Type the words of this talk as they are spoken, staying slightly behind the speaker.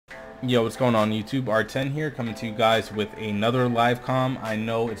Yo, what's going on YouTube? R10 here, coming to you guys with another live comm. I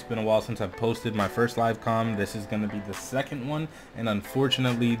know it's been a while since I've posted my first live comm. This is going to be the second one, and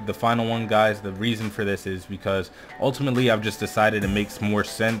unfortunately the final one, guys. The reason for this is because ultimately I've just decided it makes more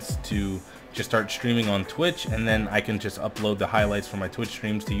sense to just start streaming on Twitch, and then I can just upload the highlights from my Twitch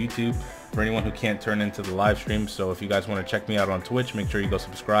streams to YouTube for anyone who can't turn into the live stream. So if you guys want to check me out on Twitch, make sure you go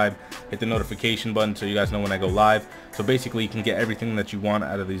subscribe, hit the notification button so you guys know when I go live. So basically you can get everything that you want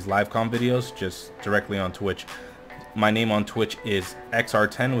out of these live comm videos just directly on Twitch. My name on Twitch is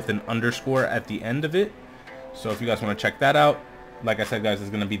XR10 with an underscore at the end of it. So if you guys want to check that out, like I said, guys, this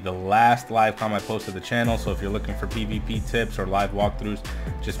is going to be the last live comm I post to the channel. So if you're looking for PvP tips or live walkthroughs,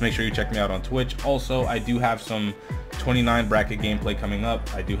 just make sure you check me out on Twitch. Also, I do have some 29 bracket gameplay coming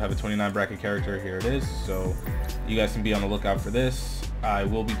up. I do have a 29 bracket character. Here it is. So you guys can be on the lookout for this. I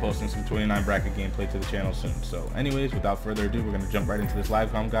will be posting some 29 bracket gameplay to the channel soon. So anyways, without further ado, we're going to jump right into this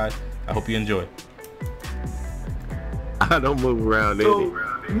live comm, guys. I hope you enjoy. I don't move around so,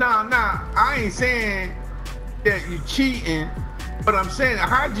 Nah, I ain't saying that you cheating, but I'm saying,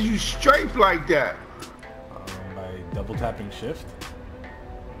 how did you strafe like that? By double tapping shift.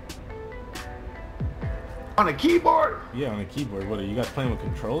 On a keyboard? Yeah, on a keyboard. What, are you guys playing with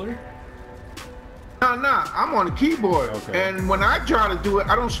controller? Nah, I'm on a keyboard. Okay. And when I try to do it,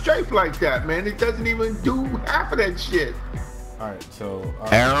 I don't strafe like that, man. It doesn't even do half of that shit. Alright, so...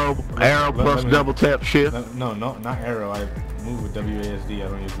 arrow plus double tap shift? No, not arrow. I move with WASD. I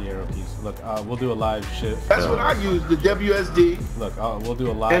don't use the arrow keys. Look, we'll do a live shift. That's what I use, the WSD. Look, we'll do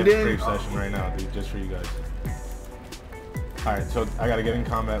a live strafe session right now, dude, just for you guys. Alright, so I gotta get in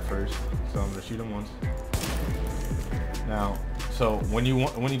combat first. So I'm gonna shoot him once. Now, so when you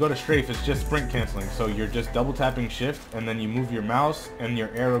go to strafe, it's just sprint canceling. So you're just double tapping shift, and then you move your mouse and your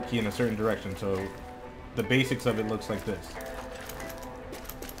arrow key in a certain direction. So the basics of it looks like this.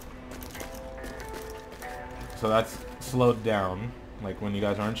 So that's slowed down, like when you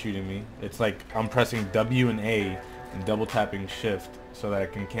guys aren't shooting me. It's like I'm pressing W and A and double tapping shift so that I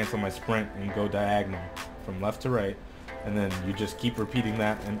can cancel my sprint and go diagonal from left to right. And then you just keep repeating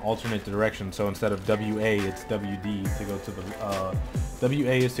that in alternate direction. So instead of WA, it's WD to go to the,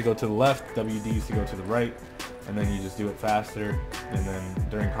 WA is to go to the left, WD is to go to the right. And then you just do it faster. And then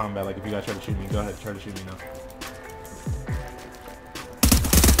during combat, like if you guys try to shoot me, go ahead, try to shoot me now.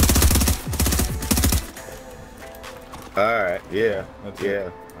 Alright, yeah. That's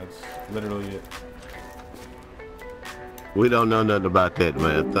it. That's literally it. We don't know nothing about that,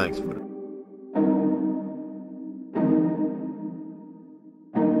 man. Thanks for it.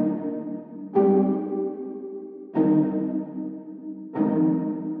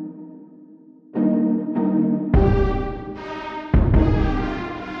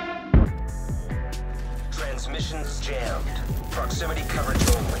 Transmissions jammed. Proximity coverage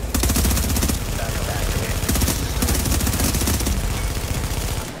only. Backup activated.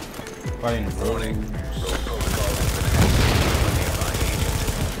 Fighting warning. Road protocol has been activated.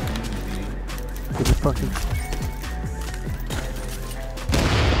 What the fuck is...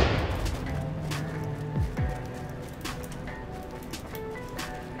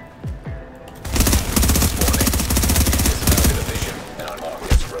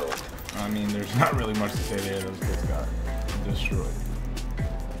 I mean, there's not really much to say there. Those kids got destroyed.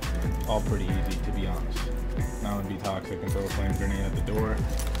 All pretty easy, to be honest. Now would be toxic and throw a flame grenade at the door.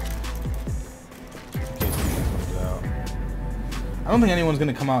 In case anyone comes out. I don't think anyone's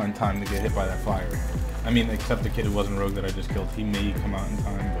gonna come out in time to get hit by that fire. I mean, except the kid who wasn't rogue that I just killed. He may come out in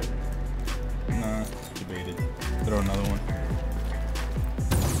time, but nah, debated. Throw another one.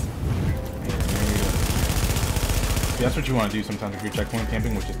 That's what you want to do sometimes if you're checkpoint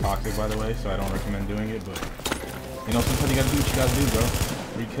camping, which is toxic, by the way, so I don't recommend doing it, but you know, sometimes you gotta do what you gotta do, bro.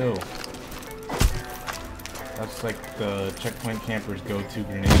 Free kill. That's like the checkpoint campers go-to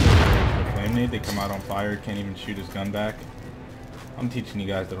grenade. The flame nade, they come out on fire, can't even shoot his gun back. I'm teaching you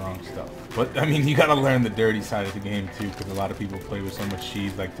guys the wrong stuff. But I mean, you gotta learn the dirty side of the game too, because a lot of people play with so much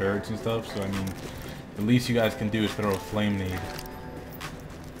cheese like turrets and stuff, so I mean, the least you guys can do is throw a flame nade.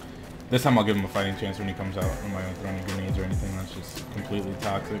 This time I'll give him a fighting chance when he comes out. I'm not gonna throw any grenades or anything. That's just completely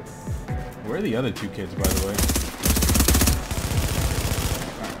toxic. Where are the other two kids, by the way?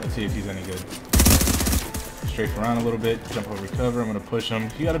 Alright, let's see if he's any good. Strafe around a little bit, jump over cover. I'm gonna push him.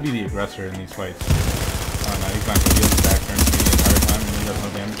 You gotta be the aggressor in these fights. Oh no, he's not gonna be able to back turn to me the entire time, and he does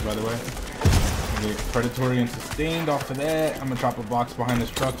no damage, by the way. Get predatory and sustained off of that. I'm gonna drop a box behind this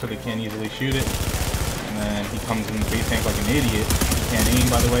truck so they can't easily shoot it. And then he comes in the base tank like an idiot. Can't aim,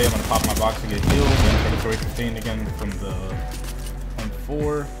 by the way. I'm gonna pop my box to get healed. Then predatory sustained again from the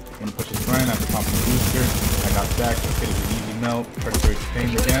 1-4. I'm gonna push his friend after popping the booster. I got stacked. This kid is an easy Nope. Predatory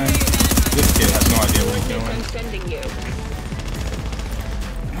sustained again. This kid has no idea what he's doing. Sending you.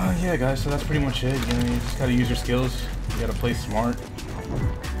 Yeah, guys, so that's pretty much it. You know, you just gotta use your skills. You gotta play smart.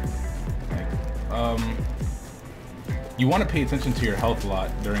 Like, you want to pay attention to your health a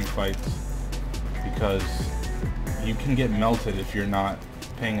lot during fights because you can get melted if you're not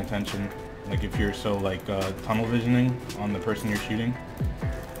paying attention. Like if you're so like tunnel visioning on the person you're shooting,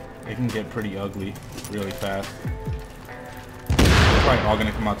 it can get pretty ugly really fast. We're probably all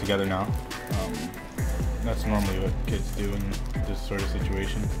gonna come out together now. That's normally what kids do in this sort of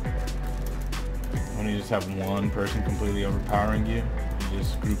situation. When you just have one person completely overpowering you, you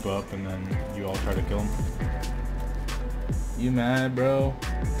just group up and then you all try to kill them. You mad, bro?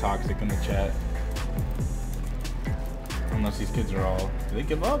 Toxic in the chat. Unless these kids are all... Do they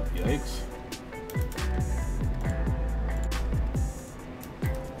give up? Yikes.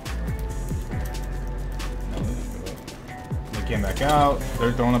 No, they didn't give up. They came back out.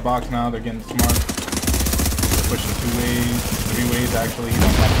 They're throwing a box now. They're getting smart. They're pushing 2 ways. 3 ways, actually. You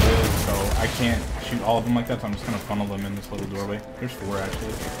don't have to live, so I can't shoot all of them like that, so I'm just going to funnel them in this little doorway. There's 4,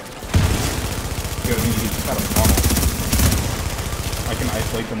 actually. You just got to funnel. I can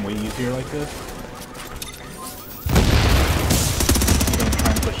isolate them way easier like this. I'm going to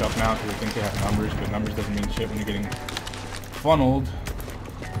try and push up now because I think they have numbers, but numbers doesn't mean shit when you're getting funneled.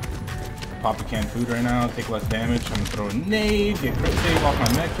 Pop a canned food right now, take less damage. I'm going to throw a nade, get crit save off my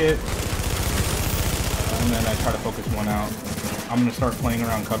mech kit. And then I try to focus one out. I'm going to start playing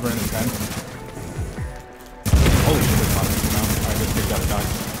around cover in the tent. Holy shit, it's not moving now. Alright, this kid's gotta die.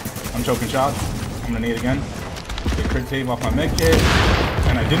 I'm choking shots. I'm going to nade again. Get crit save off my med kit,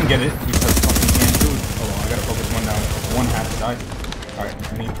 and I didn't get it because fucking canned food. Hold on, I gotta focus one down. One has to die.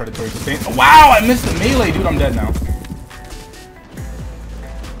 Alright, I need predatory sustain. Oh, wow, I missed the melee, dude. I'm dead now.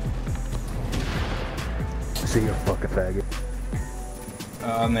 See you, fucking faggot.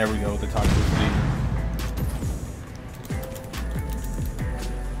 And there we go with the toxicity.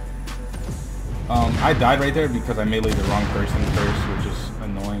 I died right there because I meleeed the wrong person first, which is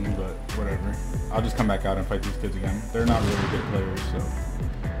annoying, but whatever. I'll just come back out and fight these kids again. They're not really good players, so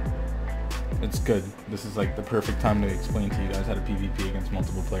it's good. This is like the perfect time to explain to you guys how to PvP against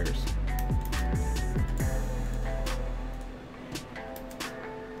multiple players.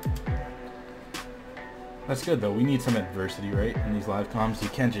 That's good though. We need some adversity, right? In these live comms, you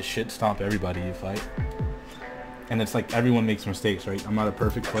can't just shit stomp everybody you fight. And it's like everyone makes mistakes, right? I'm not a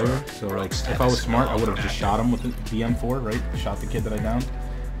perfect player, so like if I was smart, I would have just shot him with the DM4, right? Shot the kid that I downed.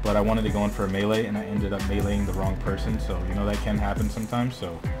 But I wanted to go in for a melee, and I ended up meleeing the wrong person, so you know that can happen sometimes.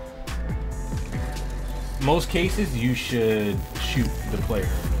 So most cases, you should shoot the player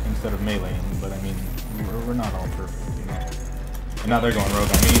instead of meleeing. But I mean, we're not all perfect, you know. And now they're going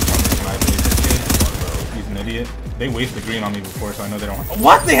rogue on me, so I'm just gonna isolate this kid. He's an idiot. They wasted green on me before, so I know they don't have...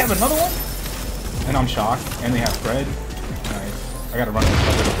 What? They have another one? And I'm shocked. And they have Fred. Nice. I gotta run this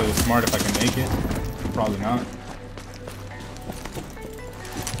cover to play this smart if I can make it. Probably not.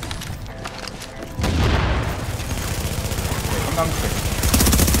 Okay, come down the stairs.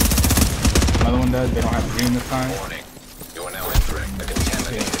 Another one dead. They don't have green this time. Warning. You are now entering the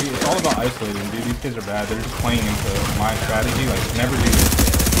contaminated. Yeah, see, it's all about isolating, dude. These kids are bad. They're just playing into my strategy. Like, never do this.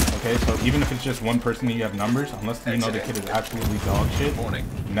 Okay, so even if it's just one person and you have numbers, unless you know the kid is absolutely dog shit,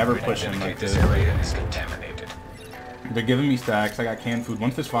 never push him like this. This area is contaminated. They're giving me stacks. I got canned food.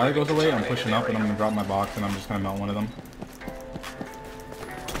 Once this fire goes away, I'm pushing up and I'm gonna drop my box and I'm just gonna melt one of them.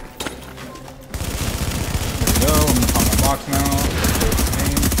 There we go. I'm gonna pop my box now.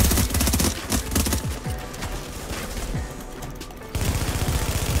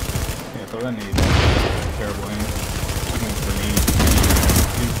 Yeah, throw that nade. Terrible aim.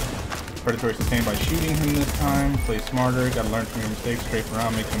 Predatory sustained by shooting him this time. Play smarter. Gotta learn from your mistakes. Strafe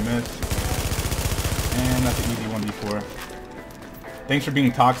around, make him miss. And that's an easy 1v4. Thanks for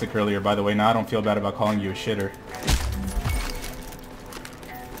being toxic earlier, by the way. Now I don't feel bad about calling you a shitter.